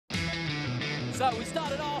So we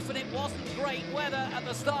started off and it wasn't great weather at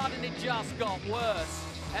the start and it just got worse.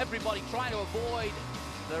 Everybody trying to avoid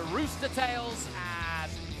the rooster tails as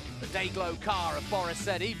the Dayglow car, as Boris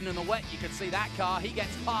said, even in the wet you could see that car. He gets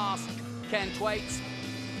past Ken Thwaites.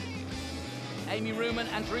 Amy Ruman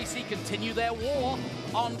and Dreesy continue their war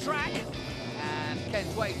on track. And Ken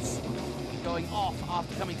Thwaites going off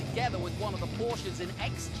after coming together with one of the Porsches in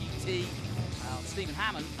XGT, Stephen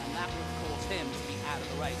Hammond, and that would cause him to be out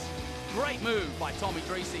of the race. Great move by Tommy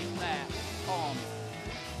Dreesy there on.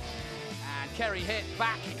 And Kerry hit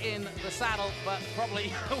back in the saddle, but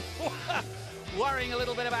probably worrying a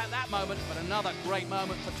little bit about that moment. But another great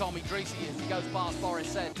moment for Tommy Dreesy as he goes past, Boris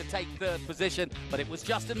said, to take third position. But it was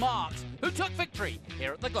Justin Marks who took victory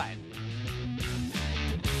here at the Glen.